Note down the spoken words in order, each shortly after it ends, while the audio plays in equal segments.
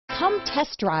Come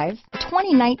test drive the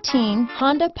 2019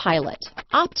 Honda Pilot.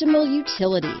 Optimal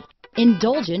utility,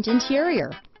 indulgent interior,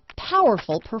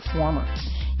 powerful performer.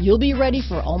 You'll be ready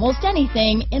for almost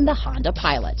anything in the Honda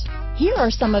Pilot. Here are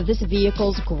some of this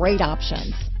vehicle's great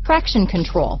options: traction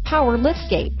control, power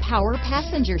liftgate, power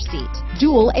passenger seat,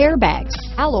 dual airbags,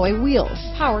 alloy wheels,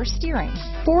 power steering,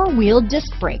 four-wheel disc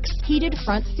brakes, heated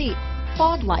front seats,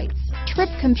 fog lights, trip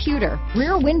computer,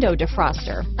 rear window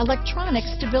defroster, electronic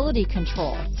stability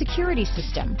control, security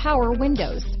system, power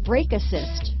windows, brake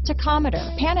assist,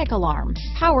 tachometer, panic alarm,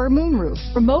 power moonroof,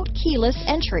 remote keyless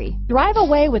entry. Drive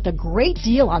away with a great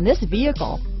deal on this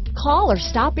vehicle. Call or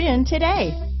stop in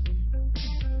today.